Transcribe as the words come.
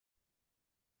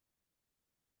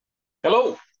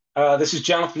Hello, this is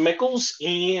Jonathan Mickles,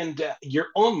 and you're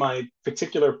on my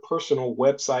particular personal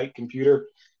website computer.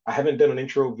 I haven't done an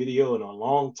intro video in a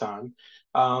long time,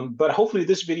 but hopefully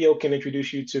this video can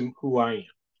introduce you to who I am.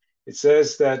 It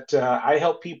says that I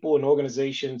help people and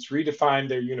organizations redefine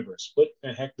their universe. What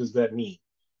the heck does that mean?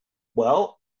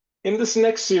 Well, in this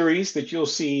next series that you'll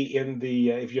see in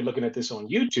if you're looking at this on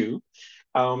YouTube,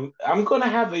 I'm going to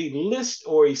have a list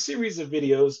or a series of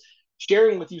videos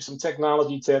sharing with you some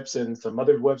technology tips and some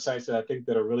other websites that I think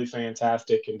that are really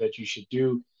fantastic and that you should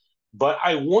do. But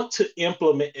I want to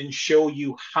implement and show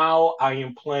you how I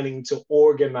am planning to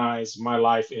organize my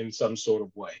life in some sort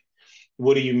of way.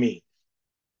 What do you mean?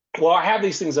 Well, I have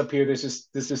these things up here. There's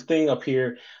this thing up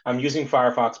here. I'm using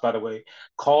Firefox, by the way,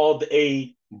 called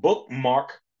a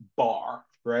bookmark bar,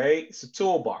 right? It's a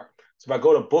toolbar. So if I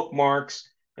go to bookmarks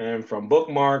and from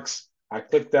bookmarks, I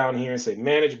click down here and say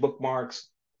manage bookmarks.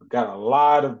 I've got a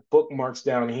lot of bookmarks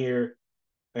down here.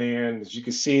 And as you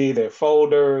can see, they're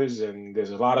folders, and there's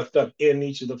a lot of stuff in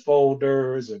each of the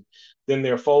folders. And then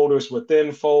there are folders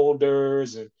within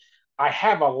folders. And I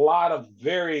have a lot of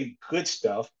very good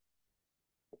stuff.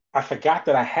 I forgot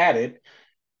that I had it,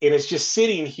 and it's just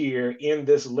sitting here in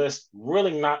this list,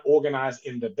 really not organized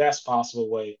in the best possible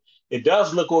way. It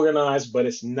does look organized, but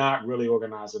it's not really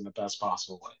organized in the best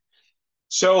possible way.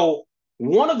 So,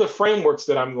 one of the frameworks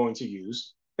that I'm going to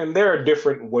use, and there are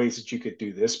different ways that you could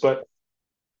do this, but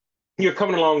you're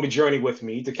coming along the journey with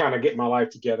me to kind of get my life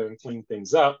together and clean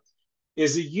things up,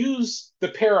 is to use the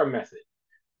para method.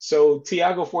 So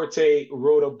Tiago Forte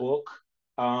wrote a book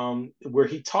where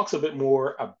he talks a bit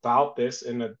more about this,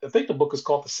 and I think the book is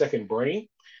called The Second Brain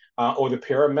or the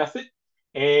Para Method.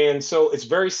 And so it's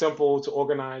very simple to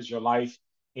organize your life,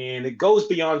 and it goes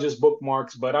beyond just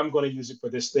bookmarks. But I'm going to use it for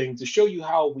this thing to show you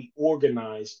how we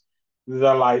organize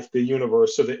the life, the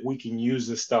universe, so that we can use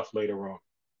this stuff later on.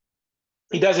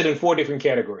 He does it in four different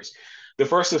categories. The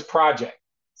first is project.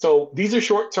 So these are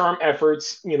short-term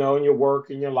efforts, in your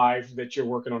work, in your life that you're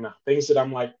working on now. Things that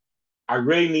I'm like, I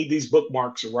really need these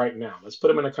bookmarks right now. Let's put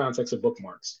them in the context of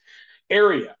bookmarks.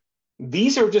 Area.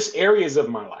 These are just areas of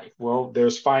my life. Well,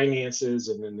 there's finances,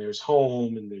 and then there's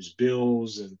home, and there's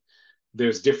bills, and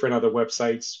there's different other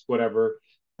websites, whatever.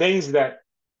 Things that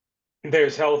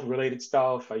there's health related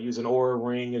stuff. I use an Aura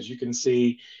ring, as you can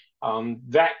see.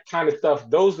 That kind of stuff.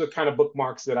 Those are the kind of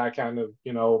bookmarks that I kind of,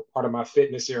 part of my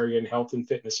fitness area and health and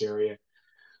fitness area.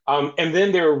 And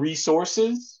then there are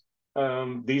resources.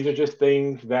 These are just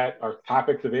things that are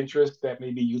topics of interest that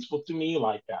may be useful to me,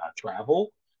 like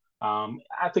travel.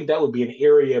 I think that would be an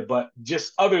area, but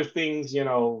just other things,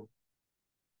 the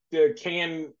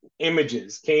canned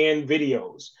images, canned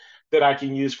videos that I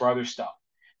can use for other stuff.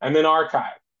 And then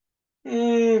archive.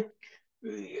 Mm,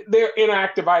 they're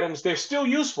inactive items. They're still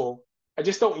useful. I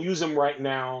just don't use them right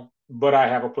now, but I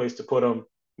have a place to put them.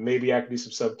 Maybe I can do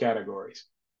some subcategories.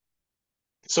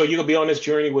 So you'll be on this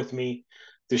journey with me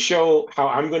to show how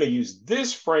I'm going to use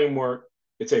this framework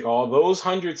to take all those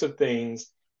hundreds of things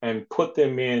and put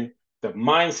them in the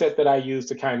mindset that I use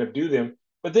to kind of do them.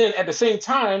 But then at the same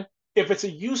time, if it's a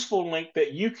useful link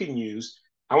that you can use,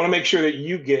 I want to make sure that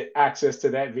you get access to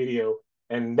that video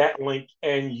and that link,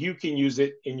 and you can use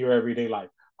it in your everyday life.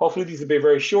 Hopefully, these will be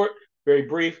very short, very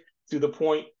brief, to the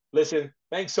point. Listen,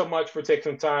 thanks so much for taking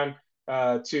some time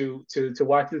to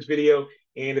watch this video.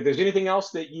 And if there's anything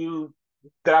else that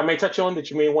I may touch on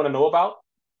that you may want to know about,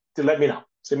 to let me know.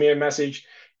 Send me a message,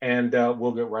 and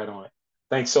we'll get right on it.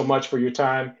 Thanks so much for your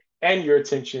time and your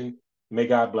attention. May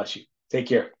God bless you. Take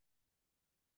care.